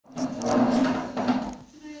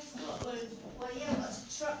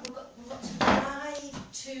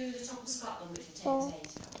Oh,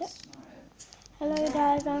 hello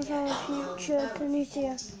guys, I'm from the future,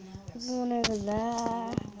 Tunisia. Everyone over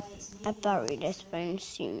there. I bury this phone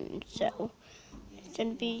soon, so it's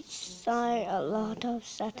gonna be a lot of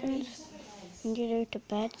settings. I'm gonna go to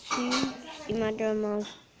bed soon. See my grandma's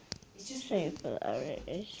sofa, there it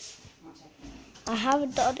is. I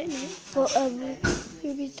haven't done it, but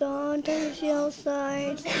we'll be on Tennessee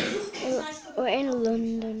outside. We're in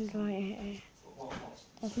London right here.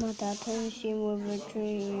 That's my dad, Tennessee, with a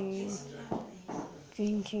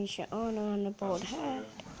green t-shirt on and a bald head.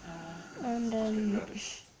 And there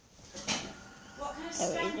is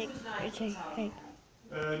it. Hey.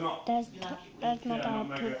 There's my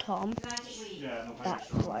dad to Tom.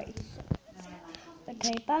 That's right.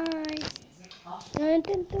 Okay, bye. Dun,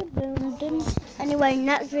 dun, dun, dun, dun. Anyway,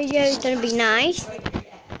 next video is gonna be nice.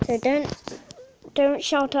 So don't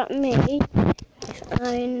shout at me if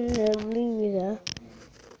I'm the loser.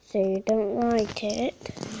 So you don't like it.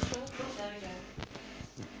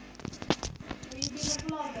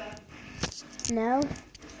 No.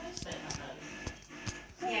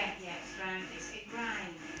 Yeah, it's round. It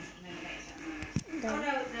grinds and then makes that noise. No,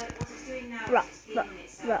 what it's doing now is it's cleaning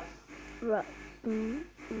itself.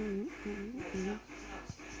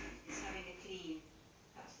 It's having a clean.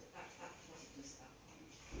 That's what it does that.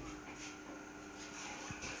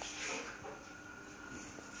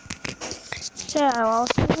 So I'll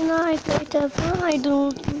see you guys later. Bye.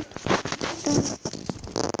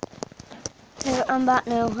 So I'm back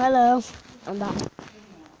now. Hello. I'm back.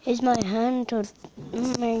 Here's my hand to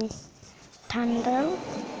my Tando.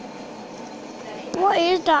 What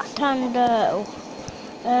is that Tando?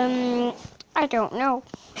 I don't know.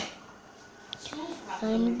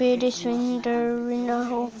 I'm the biggest finger in the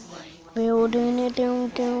whole building it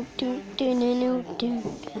down.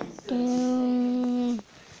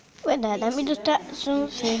 Wait there, let me just start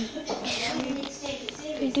something.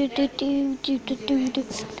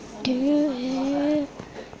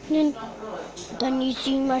 Can you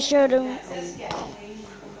see my shadow?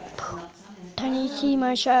 Can you see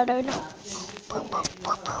my shadow now?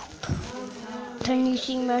 Can you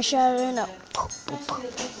see my shadow now?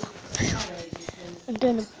 I'm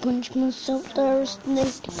gonna punch myself there,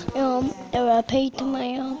 snake. There I paid to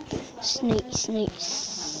my arm. Snake.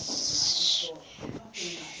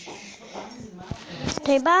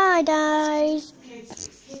 Okay, bye guys.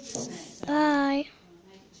 Bye.